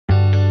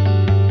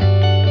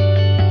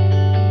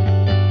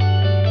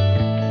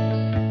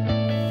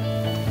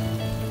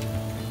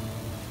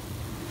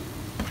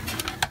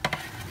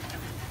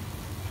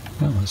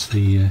that's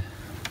the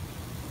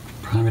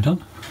primer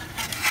done.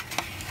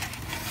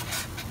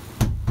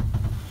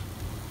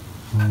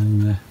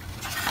 And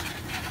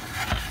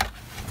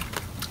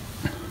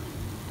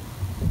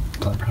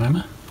black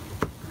primer.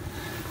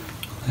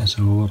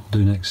 So what I'll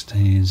do next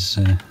is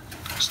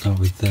start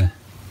with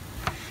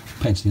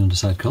painting the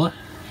underside colour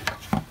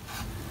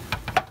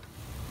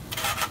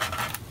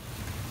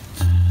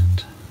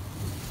and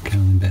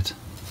cowling bit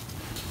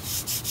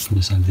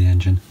underside of the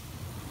engine.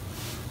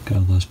 Get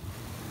all those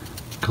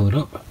coloured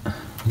up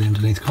with the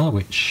underneath colour,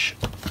 which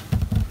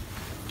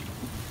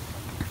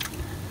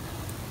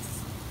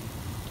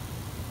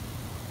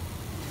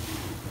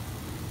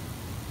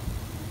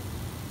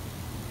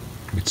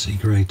it's Sea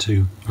Grey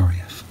 2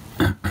 REF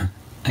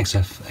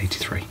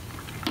XF83.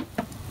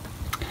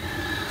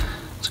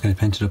 So get it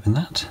painted up in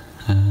that,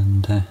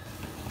 and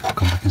I'll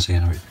come back and see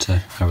how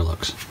it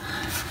looks.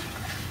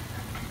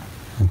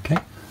 Okay.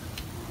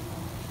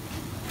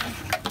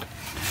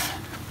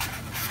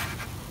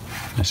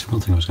 Actually,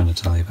 one thing I was going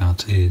to tell you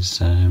about is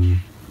the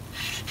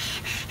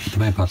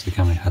main part of the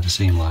Camry had a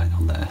seam line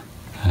on there.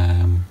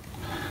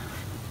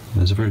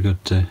 There's a very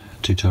good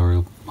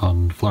tutorial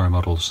on Flora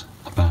Models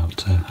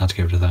about how to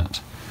get rid of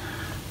that.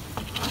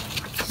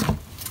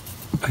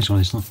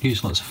 Basically,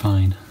 use lots of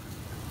fine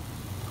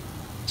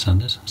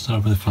sanders. Start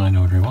off with a fine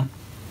ordinary one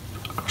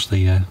across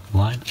the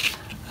line,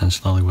 and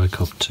slowly work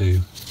up to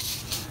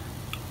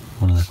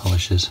one of the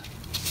polishes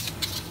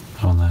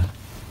on there.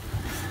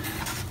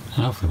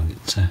 And hopefully, when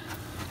it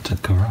take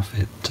the cover off,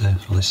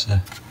 or this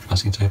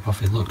masking tape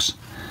off, it looks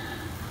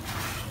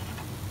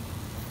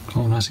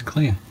all nice and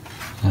clear.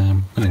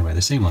 But anyway,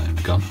 the seam line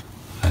is gone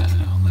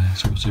on there,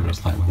 so we'll see what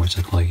it's like when we're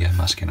totally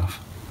masking off.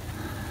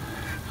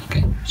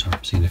 Okay, so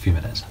see you in a few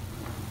minutes.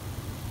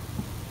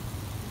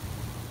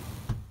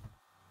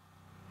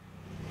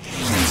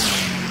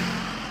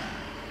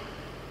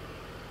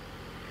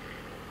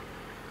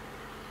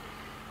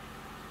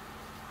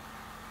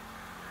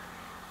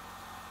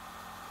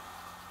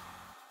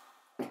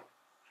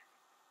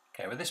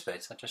 Okay, with this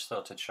bit, I just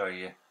thought I'd show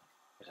you a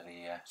bit of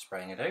the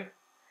spraying I do.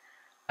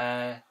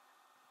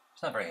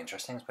 It's not very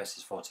interesting, it's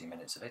basically 14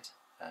 minutes of it,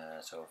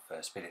 so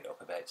I've speed it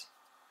up a bit.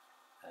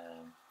 If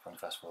I want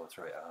to fast forward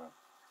through it,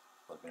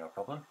 would be no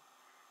problem.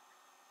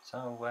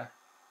 So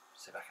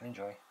sit back and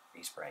enjoy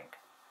e-spraying.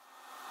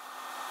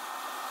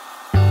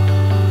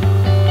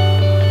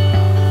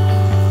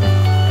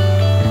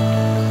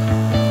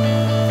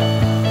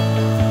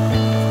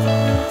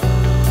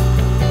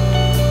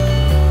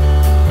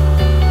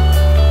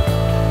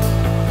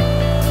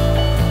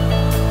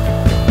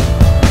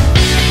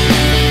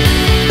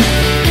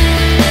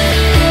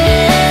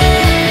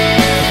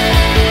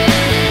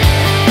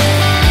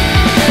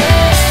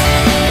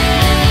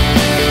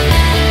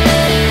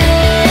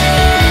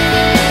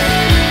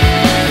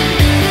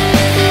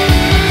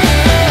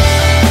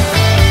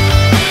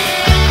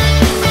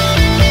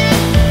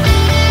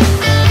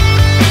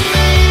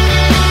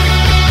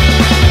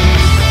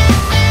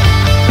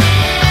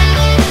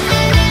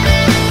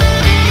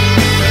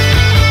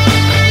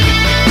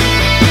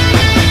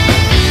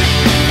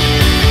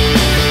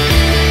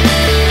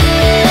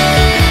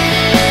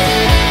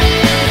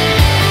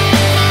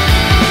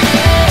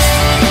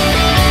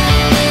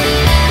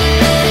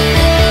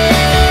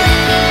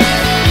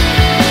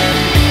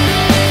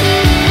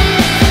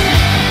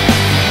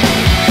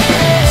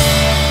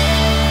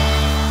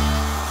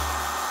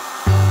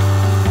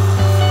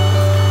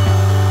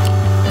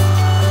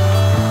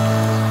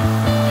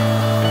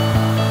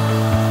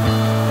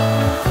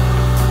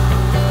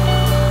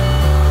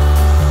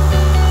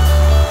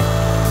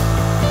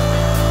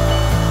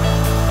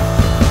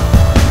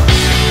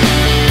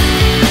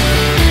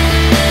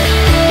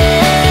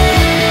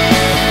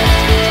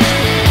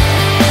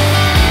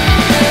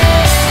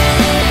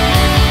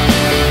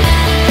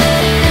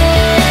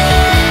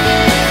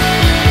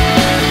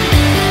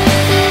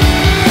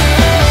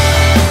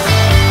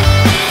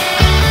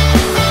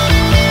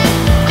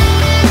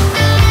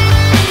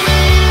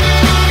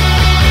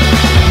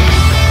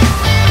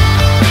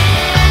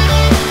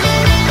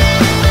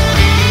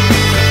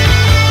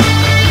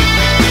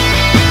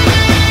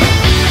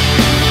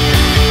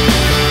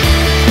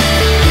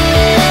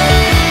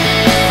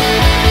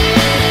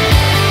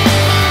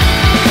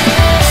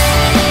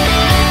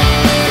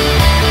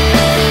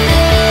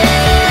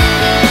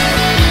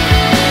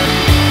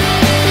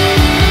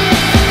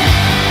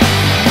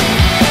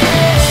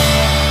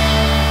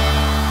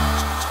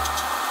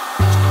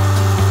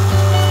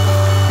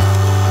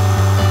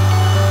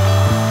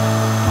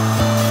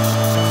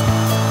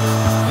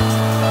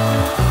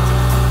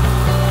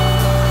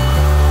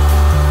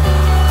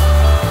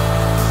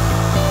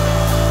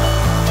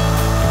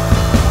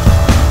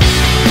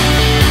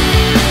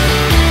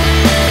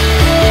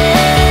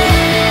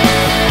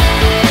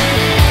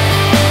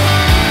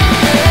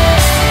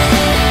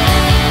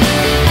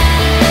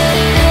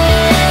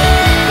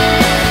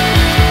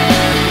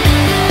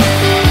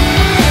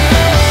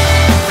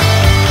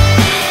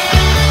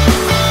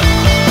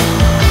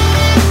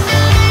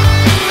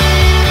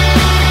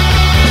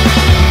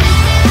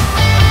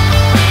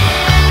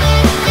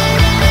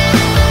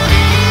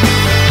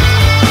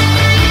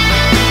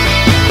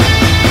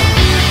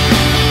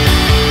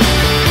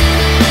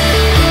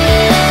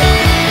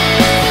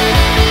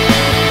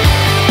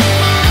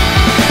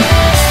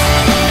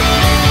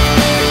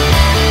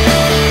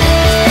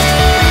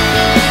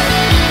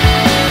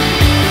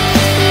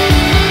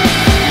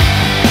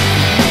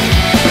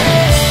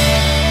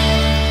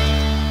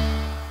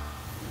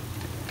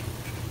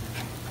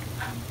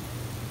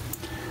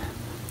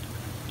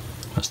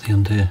 the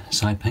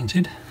underside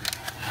painted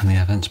and the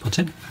air vents put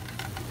in.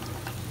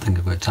 I think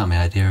I've worked out my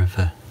idea of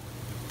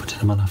putting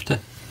them on after.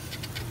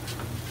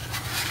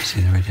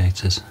 See the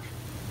radiators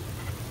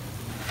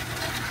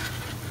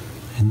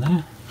in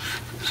there,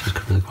 so it's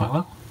covered quite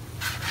well.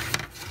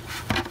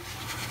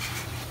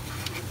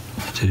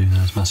 To do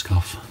those, mask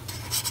off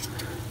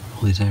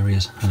all these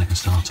areas, and I can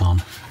start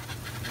on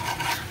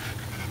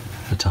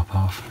the top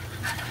half.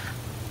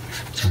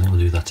 So I think we'll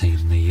do that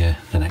in the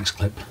next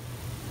clip.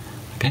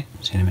 Okay,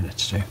 see you in a minute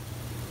or two.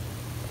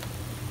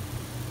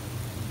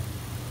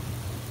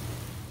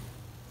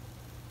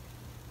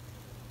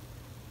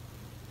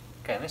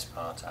 Okay, in this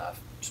part I've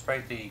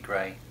sprayed the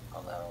grey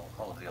on the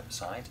whole of the upper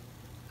side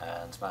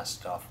and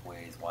masked off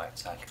with white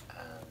tack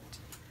and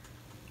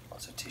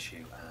lots of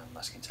tissue and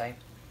masking tape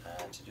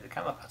to do the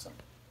camo pattern.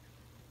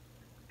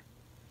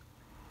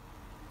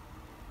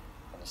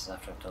 And this is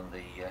after I've done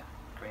the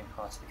green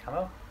part of the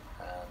camo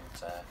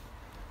and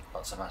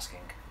lots of masking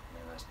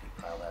in a nice big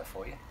pile there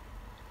for you.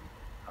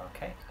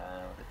 Okay,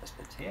 with this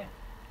bit here,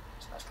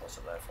 it's a nice close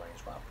up there for you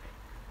as well.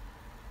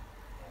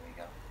 There we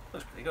go.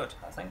 Looks pretty good,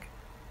 I think.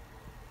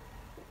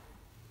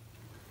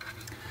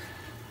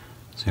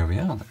 So here we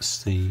are,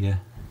 that's the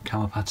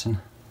camo pattern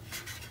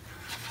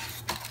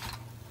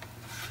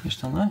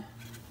just on there.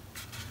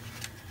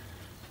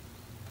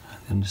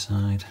 And the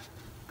underside,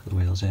 got the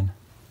wheels in.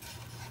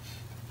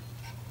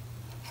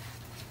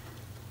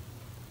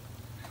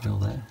 Wheel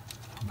there,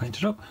 all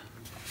painted up.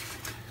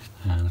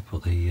 And I've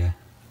put the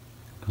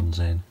guns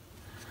in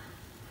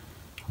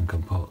on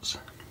gun ports.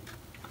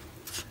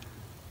 I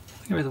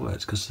think it really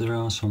works because there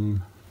are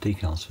some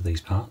decals for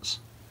these parts,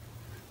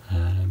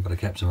 but I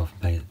kept them off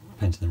and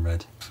painted them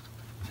red,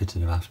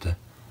 fitted them after.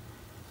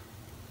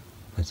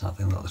 But I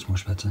think that looks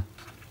much better.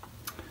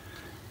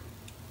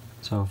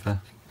 So I've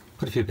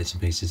put a few bits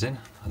and pieces in.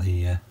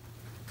 The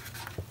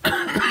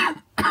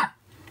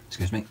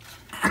excuse me,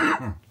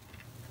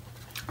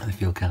 the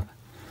fuel cap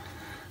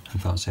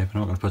and thought safe.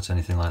 I'm not going to put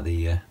anything like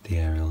the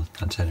aerial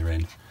antenna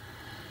in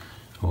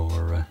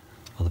or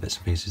other bits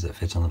and pieces that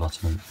fit on the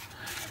bottom,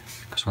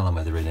 because while I'm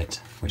weathering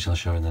it, which I'll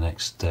show in the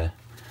next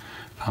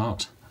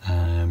part,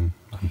 I'm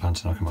planning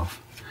to knock them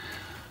off.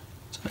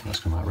 So I think that's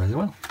come out really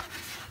well.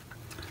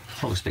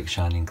 It looks a bit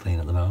shiny and clean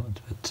at the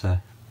moment, but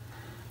I'll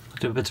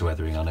do a bit of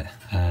weathering on it.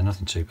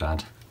 Nothing too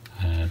bad,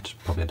 just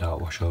probably a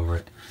dark wash over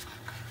it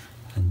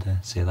and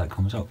see how that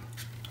comes up.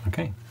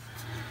 Okay,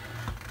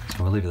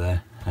 so we'll leave it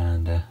there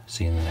and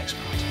see you in the next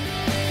part.